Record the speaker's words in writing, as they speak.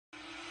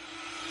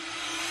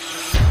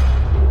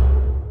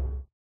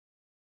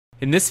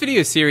In this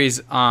video series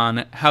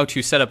on how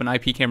to set up an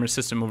IP camera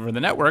system over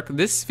the network,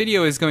 this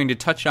video is going to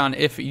touch on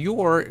if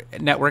your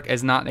network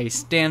is not a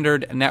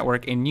standard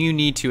network and you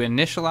need to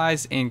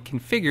initialize and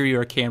configure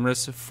your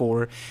cameras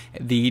for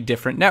the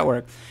different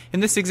network. In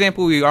this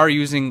example, we are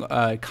using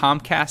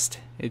Comcast.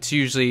 It's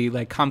usually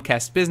like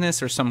Comcast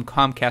Business, or some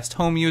Comcast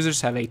home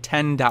users have a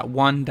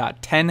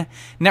 10.1.10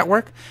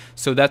 network.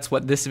 So that's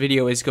what this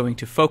video is going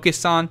to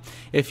focus on.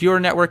 If your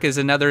network is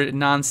another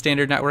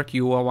non-standard network,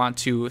 you will want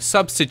to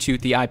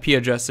substitute the IP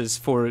addresses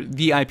for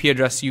the IP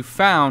address you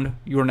found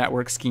your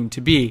network scheme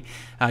to be.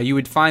 You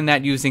would find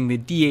that using the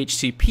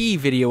DHCP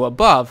video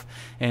above,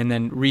 and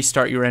then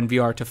restart your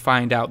NVR to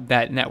find out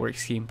that network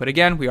scheme. But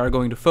again, we are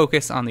going to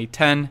focus on the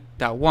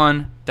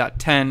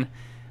 10.1.10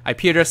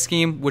 IP address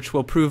scheme, which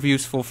will prove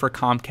useful for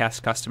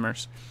Comcast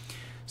customers.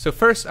 So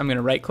first, I'm going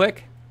to right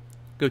click,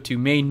 go to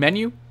main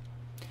menu.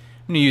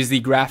 I'm going to use the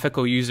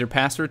graphical user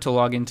password to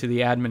log into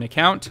the admin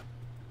account.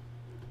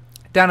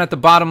 Down at the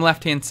bottom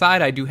left hand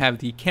side, I do have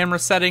the camera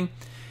setting.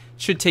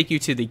 It should take you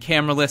to the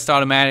camera list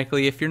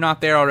automatically. If you're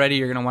not there already,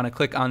 you're going to want to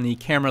click on the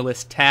camera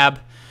list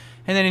tab.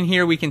 And then in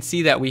here we can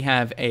see that we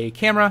have a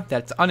camera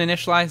that's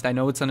uninitialized. I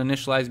know it's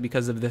uninitialized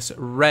because of this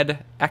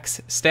red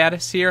X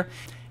status here.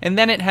 And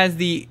then it has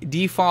the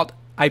default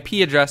IP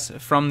address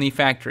from the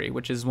factory,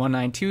 which is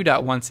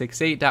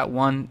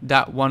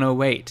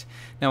 192.168.1.108.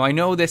 Now I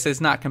know this is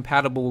not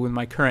compatible with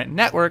my current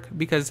network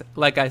because,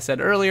 like I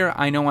said earlier,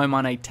 I know I'm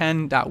on a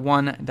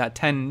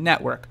 10.1.10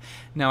 network.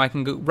 Now I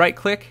can go right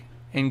click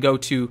and go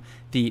to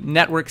the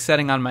network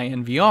setting on my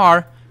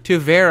NVR to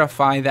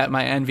verify that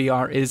my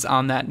NVR is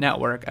on that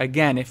network.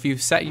 Again, if you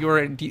set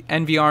your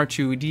NVR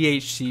to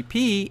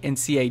DHCP and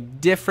see a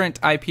different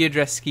IP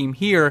address scheme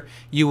here,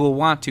 you will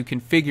want to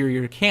configure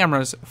your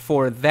cameras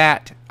for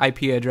that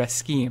IP address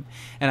scheme.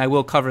 And I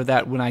will cover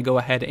that when I go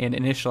ahead and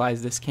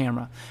initialize this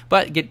camera.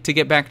 But to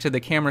get back to the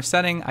camera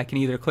setting, I can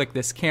either click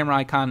this camera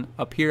icon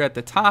up here at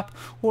the top,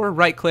 or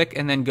right click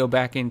and then go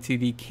back into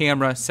the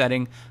camera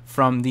setting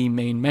from the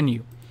main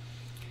menu.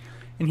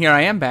 And here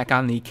I am back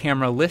on the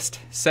camera list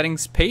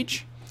settings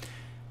page.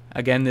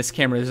 Again, this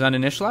camera is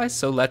uninitialized,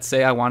 so let's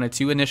say I wanted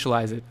to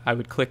initialize it. I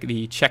would click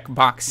the check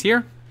box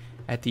here.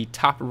 At the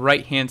top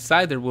right hand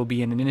side there will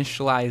be an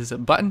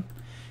initialize button,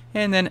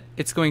 and then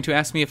it's going to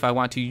ask me if I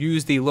want to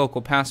use the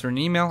local password and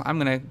email. I'm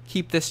going to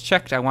keep this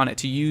checked. I want it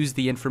to use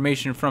the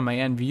information from my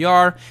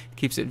NVR. It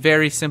keeps it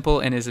very simple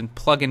and is in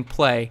plug and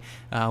play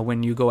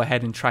when you go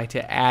ahead and try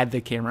to add the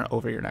camera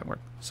over your network.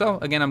 So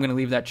again, I'm going to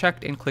leave that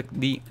checked and click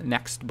the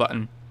next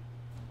button.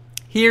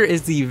 Here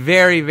is the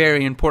very,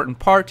 very important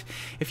part.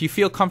 If you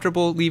feel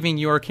comfortable leaving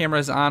your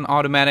cameras on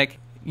automatic,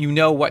 you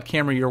know what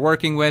camera you're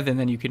working with, and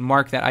then you can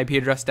mark that IP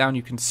address down.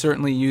 You can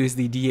certainly use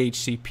the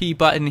DHCP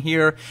button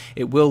here.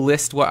 It will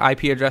list what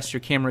IP address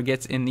your camera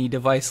gets in the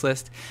device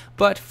list.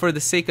 But for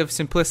the sake of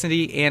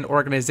simplicity and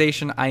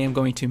organization, I am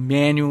going to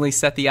manually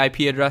set the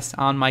IP address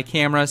on my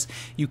cameras.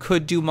 You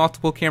could do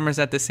multiple cameras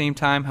at the same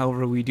time.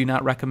 However, we do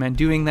not recommend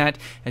doing that,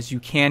 as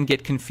you can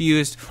get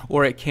confused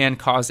or it can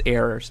cause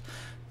errors.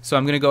 So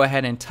I'm going to go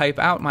ahead and type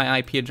out my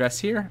IP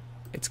address here.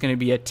 It's going to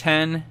be a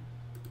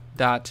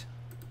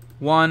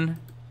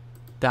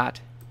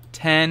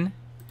 10.1.10,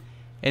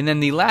 and then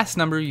the last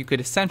number, you could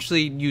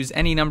essentially use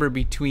any number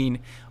between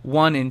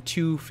 1 and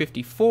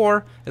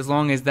 254 as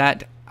long as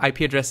that IP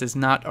address is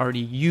not already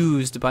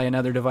used by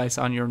another device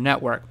on your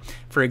network.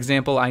 For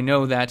example, I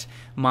know that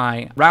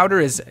my router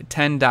is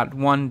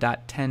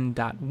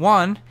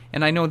 10.1.10.1,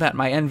 and I know that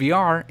my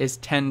NVR is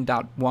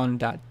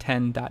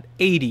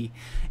 10.1.10.80.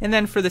 And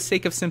then for the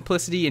sake of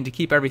simplicity and to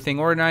keep everything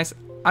organized,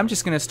 I'm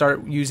just going to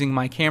start using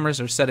my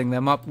cameras or setting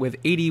them up with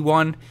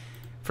 81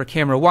 for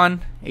camera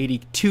 1,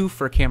 82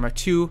 for camera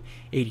 2,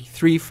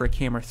 83 for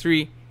camera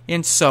 3,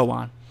 and so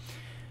on.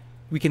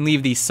 We can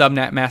leave the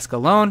subnet mask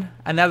alone.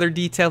 Another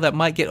detail that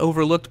might get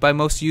overlooked by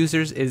most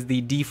users is the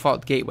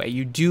default gateway.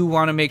 You do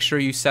want to make sure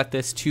you set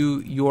this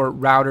to your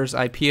router's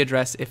IP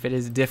address if it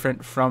is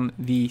different from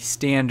the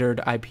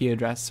standard IP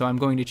address. So I'm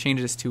going to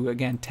change this to,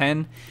 again,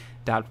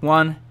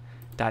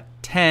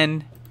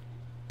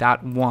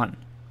 10.1.10.1.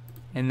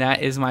 And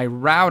that is my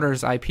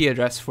router's IP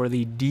address for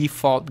the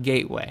default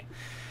gateway.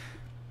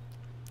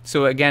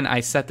 So again, I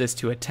set this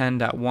to a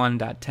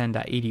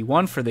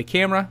 10.1.10.81 for the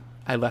camera.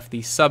 I left the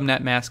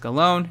subnet mask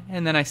alone,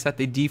 and then I set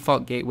the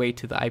default gateway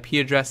to the IP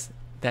address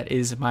that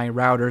is my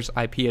router's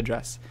IP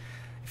address.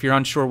 If you're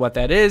unsure what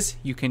that is,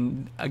 you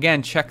can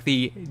again check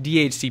the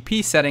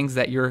DHCP settings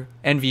that your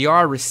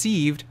NVR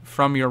received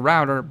from your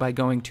router by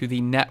going to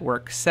the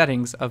network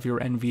settings of your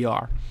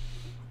NVR.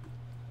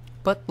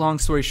 But long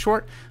story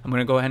short, I'm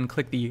going to go ahead and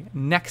click the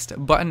next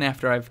button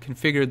after I've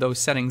configured those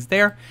settings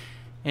there,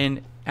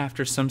 and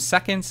after some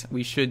seconds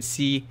we should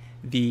see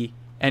the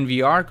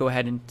NVR go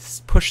ahead and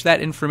push that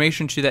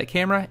information to that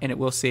camera, and it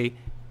will say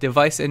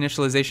device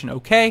initialization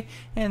OK,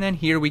 and then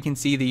here we can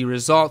see the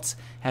results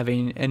have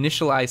an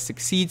initialize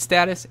succeed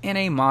status and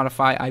a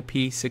modify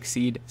IP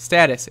succeed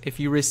status. If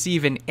you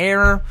receive an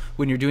error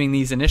when you're doing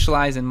these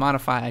initialize and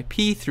modify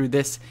IP through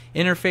this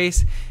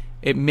interface,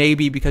 It may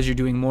be because you're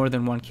doing more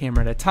than one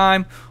camera at a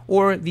time,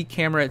 or the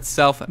camera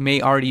itself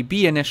may already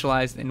be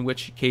initialized, in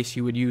which case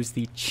you would use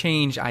the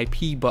change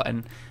IP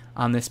button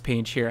on this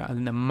page here,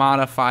 and the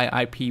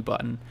modify IP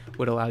button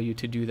would allow you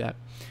to do that.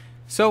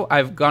 So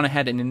I've gone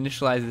ahead and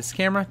initialized this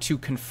camera. To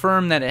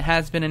confirm that it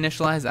has been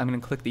initialized, I'm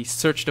going to click the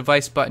search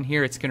device button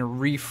here. It's going to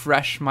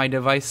refresh my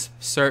device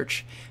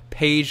search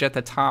page at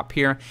the top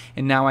here,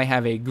 and now I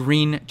have a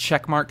green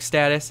checkmark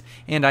status,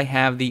 and I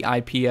have the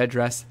IP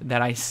address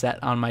that I set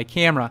on my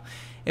camera.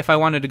 If I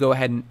wanted to go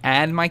ahead and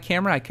add my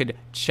camera, I could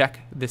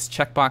check this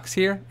checkbox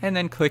here and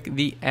then click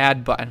the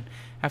add button.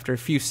 After a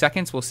few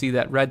seconds, we'll see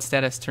that red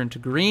status turn to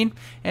green,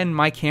 and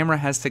my camera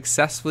has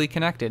successfully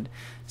connected.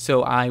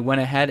 So I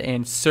went ahead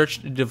and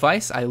searched the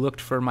device. I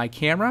looked for my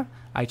camera.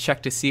 I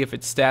checked to see if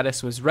its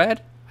status was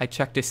red. I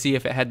checked to see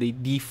if it had the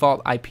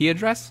default IP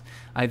address.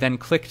 I then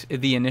clicked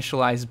the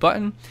initialize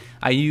button.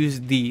 I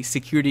used the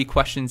security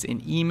questions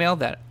in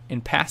email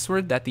and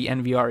password that the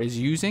NVR is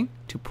using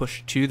to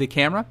push to the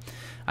camera.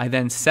 I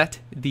then set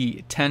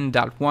the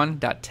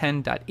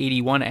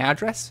 10.1.10.81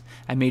 address.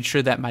 I made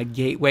sure that my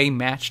gateway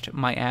matched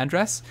my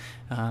address,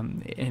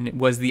 and it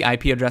was the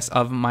IP address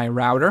of my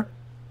router.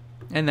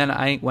 And then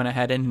I went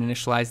ahead and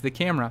initialized the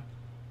camera.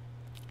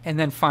 And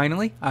then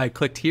finally, I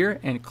clicked here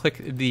and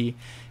clicked the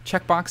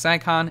checkbox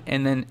icon,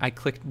 and then I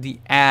clicked the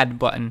add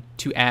button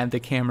to add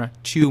the camera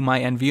to my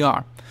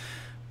NVR.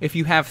 If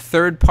you have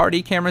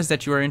third-party cameras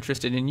that you are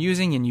interested in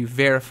using and you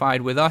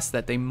verified with us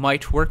that they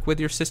might work with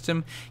your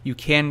system, you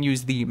can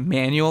use the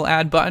manual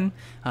add button.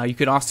 You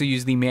could also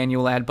use the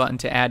manual add button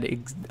to add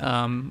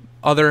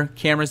other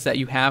cameras that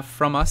you have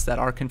from us that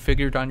are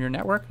configured on your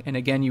network. And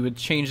again, you would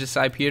change this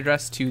IP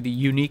address to the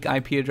unique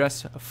IP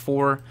address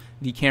for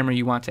the camera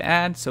you want to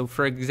add. So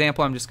for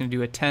example, I'm just going to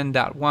do a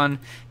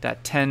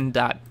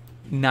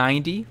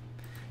 10.1.10.90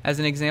 as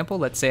an example.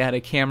 Let's say I had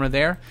a camera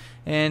there,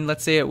 and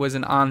let's say it was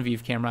an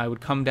OnVive camera. I would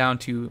come down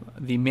to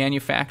the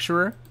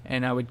manufacturer,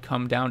 and I would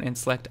come down and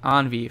select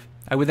OnVive.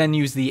 I would then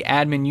use the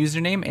admin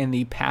username and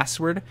the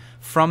password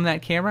from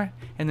that camera,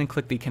 and then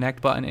click the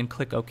connect button and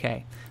click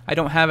OK. I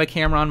don't have a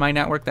camera on my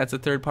network that's a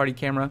third-party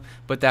camera,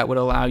 but that would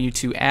allow you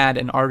to add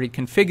an already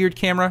configured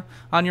camera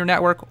on your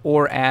network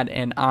or add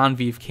an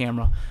OnVive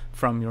camera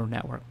from your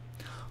network.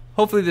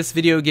 Hopefully this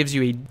video gives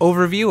you an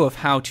overview of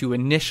how to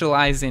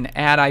initialize and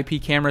add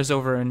IP cameras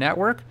over a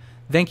network.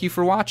 Thank you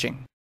for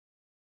watching.